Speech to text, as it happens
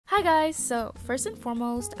Hi guys, so first and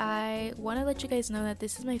foremost, I want to let you guys know that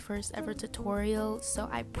this is my first ever tutorial, so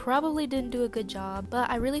I probably didn't do a good job, but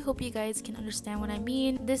I really hope you guys can understand what I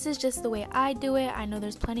mean. This is just the way I do it. I know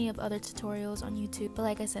there's plenty of other tutorials on YouTube, but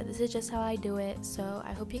like I said, this is just how I do it, so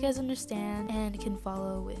I hope you guys understand and can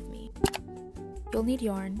follow with me. You'll need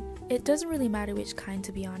yarn. It doesn't really matter which kind,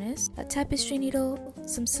 to be honest. A tapestry needle,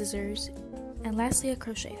 some scissors, and lastly a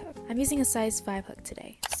crochet hook. I'm using a size 5 hook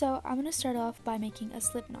today. So I'm going to start off by making a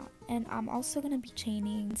slip knot, and I'm also going to be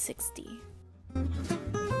chaining 60.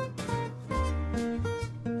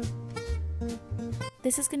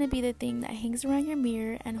 This is going to be the thing that hangs around your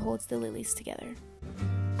mirror and holds the lilies together.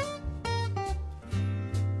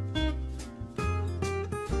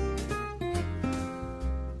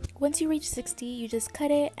 Once you reach 60, you just cut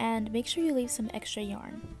it and make sure you leave some extra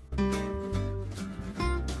yarn.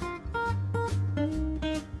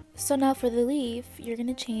 So now for the leaf, you're going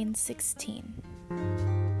to chain 16.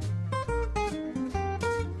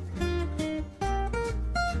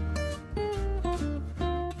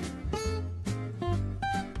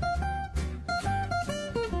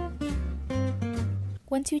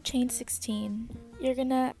 Once you chain 16, you're going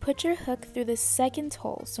to put your hook through the second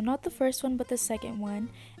hole, so not the first one but the second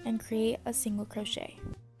one, and create a single crochet.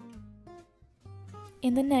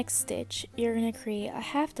 In the next stitch, you're going to create a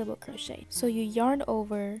half double crochet. So you yarn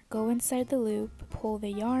over, go inside the loop, pull the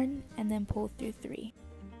yarn, and then pull through 3.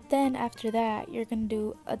 Then after that, you're going to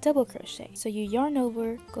do a double crochet. So you yarn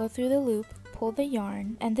over, go through the loop, pull the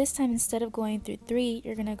yarn, and this time instead of going through 3,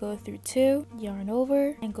 you're going to go through 2, yarn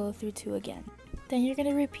over, and go through 2 again. Then you're going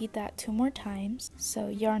to repeat that 2 more times. So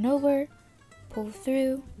yarn over, pull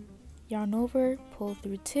through, yarn over, pull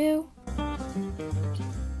through 2.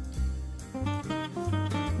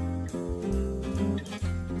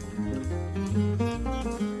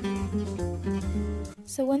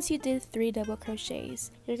 So once you did 3 double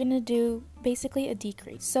crochets, you're going to do basically a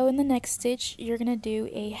decrease. So in the next stitch, you're going to do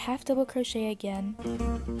a half double crochet again.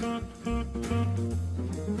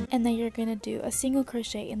 And then you're going to do a single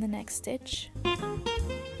crochet in the next stitch.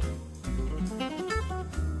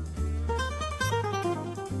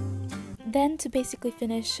 Then to basically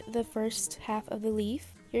finish the first half of the leaf,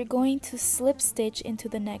 you're going to slip stitch into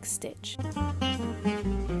the next stitch.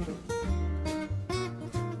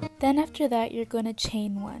 Then after that, you're going to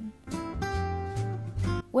chain 1.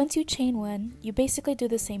 Once you chain 1, you basically do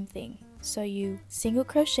the same thing. So you single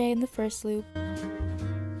crochet in the first loop,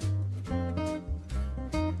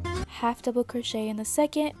 half double crochet in the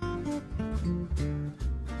second,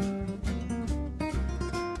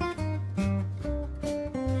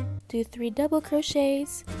 do 3 double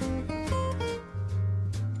crochets,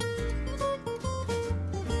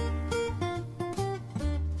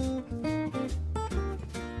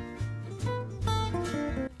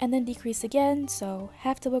 and then decrease again, so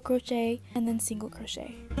half double crochet and then single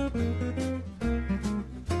crochet.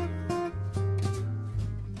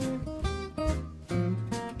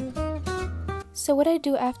 So what I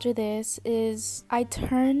do after this is I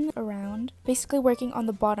turn around, basically working on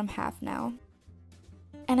the bottom half now,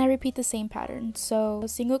 and I repeat the same pattern. So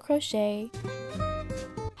single crochet,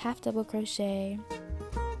 half double crochet,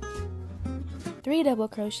 3 double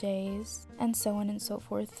crochets, and so on and so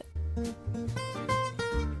forth.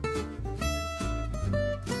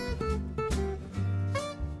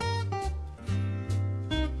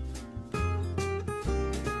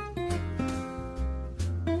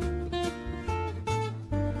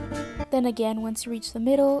 Then again, once you reach the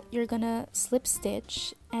middle, you're gonna slip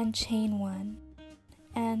stitch and chain 1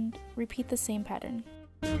 and repeat the same pattern.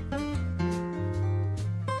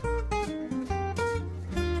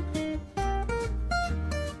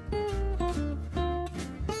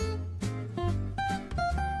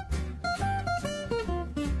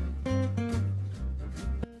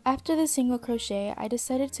 After the single crochet, I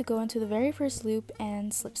decided to go into the very first loop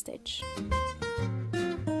and slip stitch.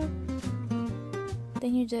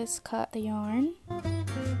 Then you just cut the yarn,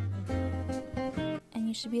 and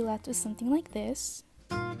you should be left with something like this.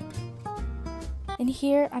 And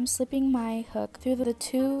here I'm slipping my hook through the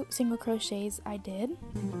 2 single crochets I did.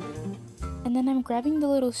 And then I'm grabbing the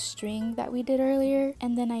little string that we did earlier,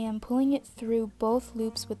 and then I am pulling it through both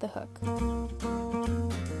loops with the hook.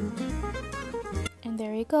 And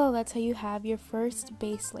there you go, that's how you have your first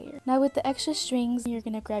base layer. Now with the extra strings, you're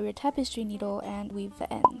going to grab your tapestry needle and weave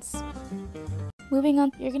the ends. Moving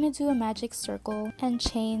on, you're going to do a magic circle and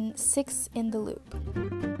chain 6 in the loop.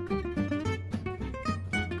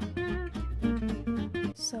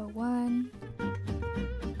 So 1,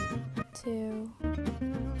 2,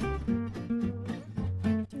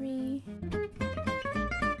 3,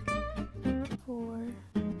 4,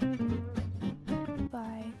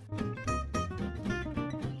 5,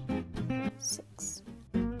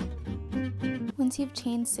 Once you've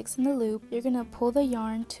chained 6 in the loop, you're going to pull the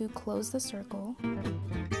yarn to close the circle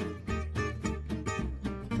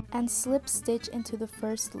and slip stitch into the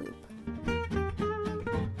first loop.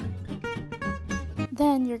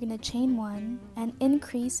 Then you're going to chain 1 and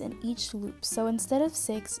increase in each loop. So instead of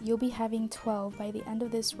 6, you'll be having 12 by the end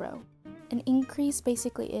of this row. An increase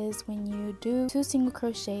basically is when you do 2 single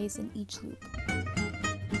crochets in each loop.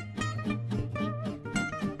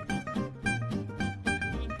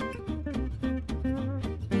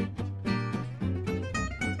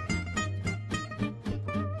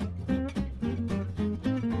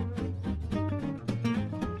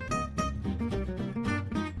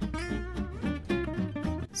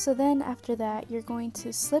 So then after that, you're going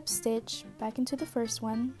to slip stitch back into the first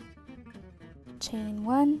one, chain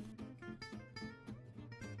 1,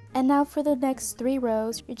 and now for the next 3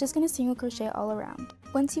 rows, you're just going to single crochet all around.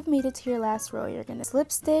 Once you've made it to your last row, you're going to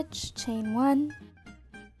slip stitch, chain 1,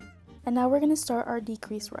 and now we're going to start our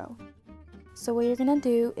decrease row. So what you're going to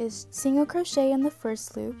do is single crochet in the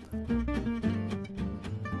first loop,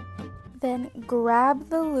 then grab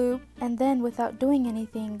the loop, and then without doing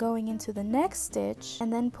anything, going into the next stitch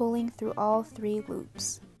and then pulling through all 3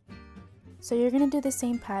 loops. So you're going to do the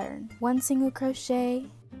same pattern, 1 single crochet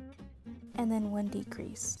and then 1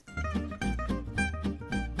 decrease,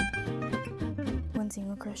 1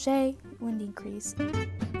 single crochet, 1 decrease.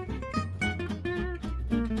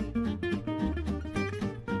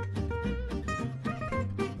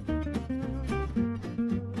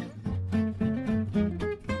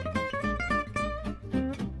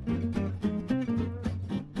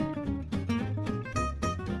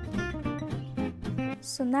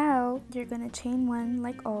 So now you're going to chain 1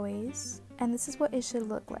 like always, and this is what it should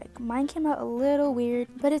look like. Mine came out a little weird,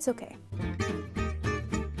 but it's okay.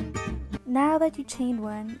 Now that you chained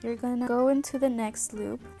 1, you're going to go into the next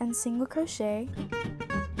loop and single crochet.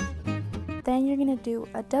 Then you're going to do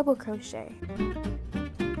a double crochet.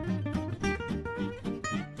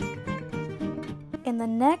 In the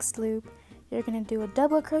next loop, you're going to do a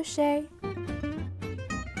double crochet,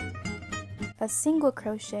 a single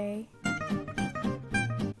crochet,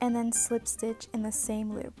 and then slip stitch in the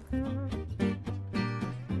same loop.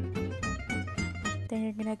 Then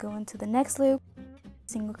you're going to go into the next loop,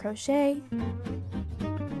 single crochet,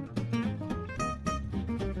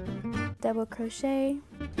 double crochet,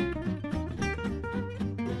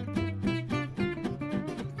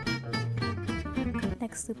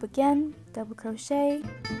 next loop again, double crochet,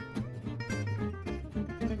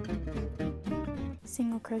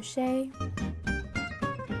 single crochet,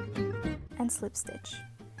 and slip stitch.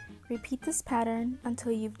 Repeat this pattern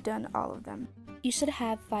until you've done all of them. You should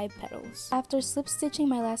have 5 petals. After slip stitching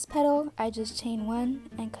my last petal, I just chain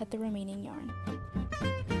 1 and cut the remaining yarn.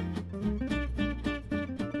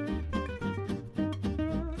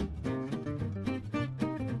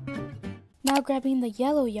 Now grabbing the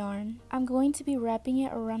yellow yarn, I'm going to be wrapping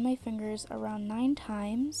it around my fingers around 9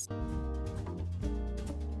 times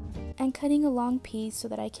and cutting a long piece so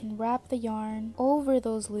that I can wrap the yarn over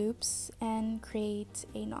those loops and create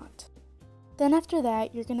a knot. Then after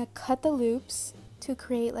that, you're gonna cut the loops to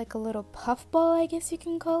create like a little puff ball, I guess you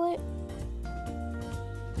can call it.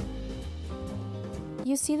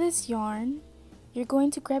 You see this yarn, you're going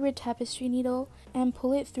to grab your tapestry needle and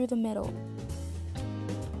pull it through the middle.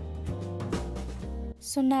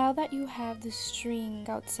 So now that you have the string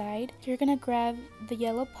outside, you're gonna grab the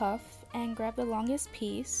yellow puff and grab the longest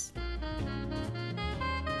piece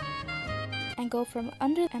and go from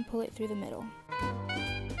under and pull it through the middle.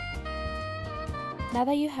 Now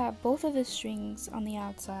that you have both of the strings on the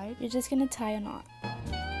outside, you're just going to tie a knot.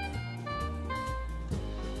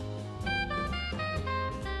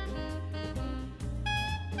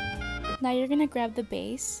 Now you're going to grab the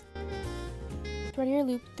base, thread your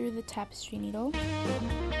loop through the tapestry needle,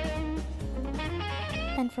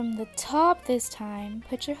 and from the top this time,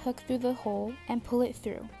 put your hook through the hole and pull it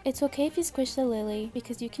through. It's okay if you squish the lily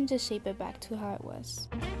because you can just shape it back to how it was.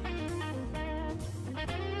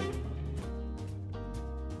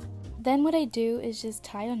 Then what I do is just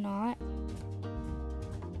tie a knot.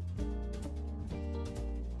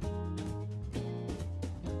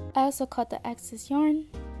 I also cut the excess yarn.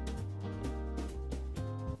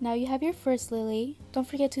 Now you have your first lily. Don't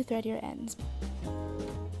forget to thread your ends.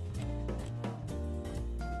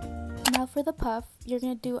 Now for the puff, you're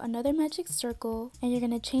going to do another magic circle and you're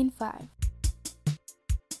going to chain 5.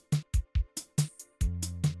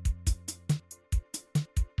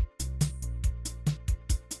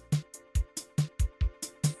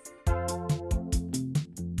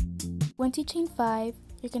 Once you chain 5,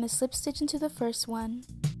 you're going to slip stitch into the first one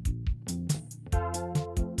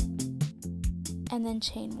and then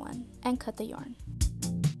chain 1 and cut the yarn.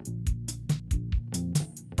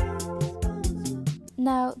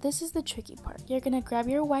 Now this is the tricky part. You're gonna grab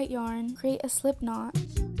your white yarn, create a slip knot,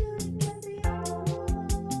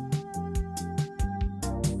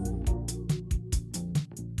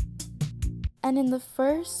 and in the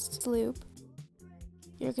first loop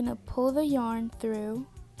you're gonna pull the yarn through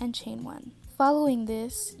and chain 1. Following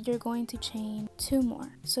this, you're going to chain 2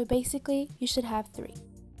 more. So basically, you should have 3.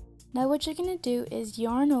 Now what you're gonna do is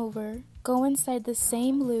yarn over, go inside the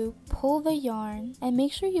same loop, pull the yarn, and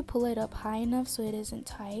make sure you pull it up high enough so it isn't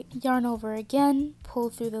tight. Yarn over again, pull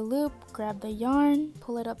through the loop, grab the yarn,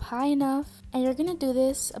 pull it up high enough, and you're gonna do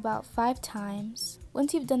this about 5 times.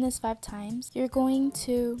 Once you've done this 5 times, you're going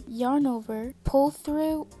to yarn over, pull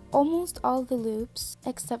through almost all the loops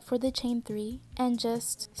except for the chain 3, and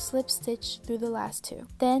just slip stitch through the last 2.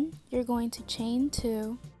 Then you're going to chain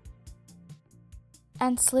 2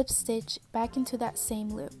 and slip stitch back into that same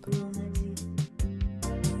loop.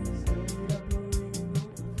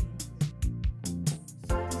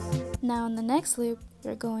 Now in the next loop,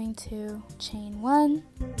 you're going to chain 1,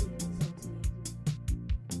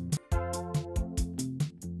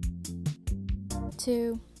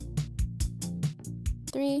 2,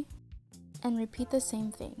 3, and repeat the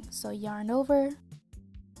same thing. So yarn over,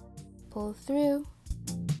 pull through,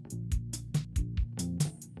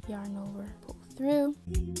 yarn over, pull through,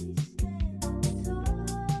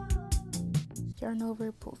 yarn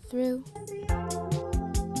over, pull through,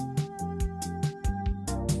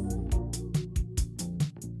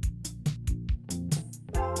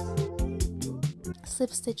 slip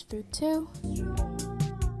stitch through 2,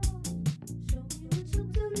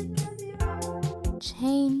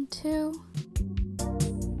 chain 2,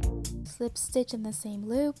 slip stitch in the same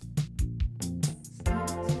loop,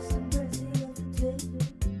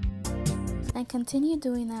 and continue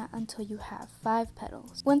doing that until you have 5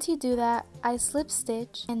 petals. Once you do that, I slip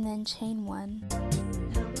stitch and then chain 1.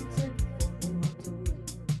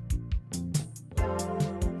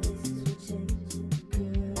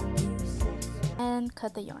 And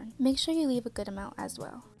cut the yarn. Make sure you leave a good amount as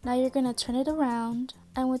well. Now you're going to turn it around,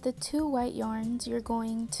 and with the 2 white yarns, you're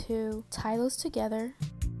going to tie those together.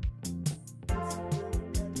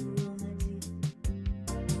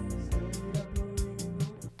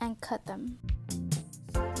 And cut them.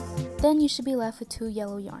 Then you should be left with 2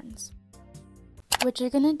 yellow yarns. What you're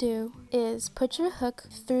gonna do is put your hook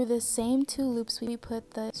through the same 2 loops we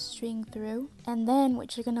put the string through, and then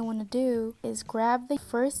what you're gonna want to do is grab the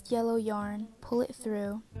first yellow yarn, pull it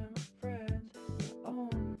through,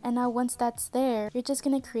 and now once that's there, you're just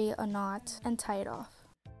gonna create a knot and tie it off.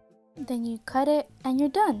 Then you cut it and you're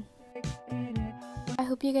done. I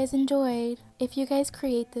hope you guys enjoyed. If you guys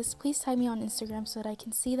create this, please tag me on Instagram so that I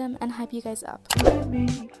can see them and hype you guys up.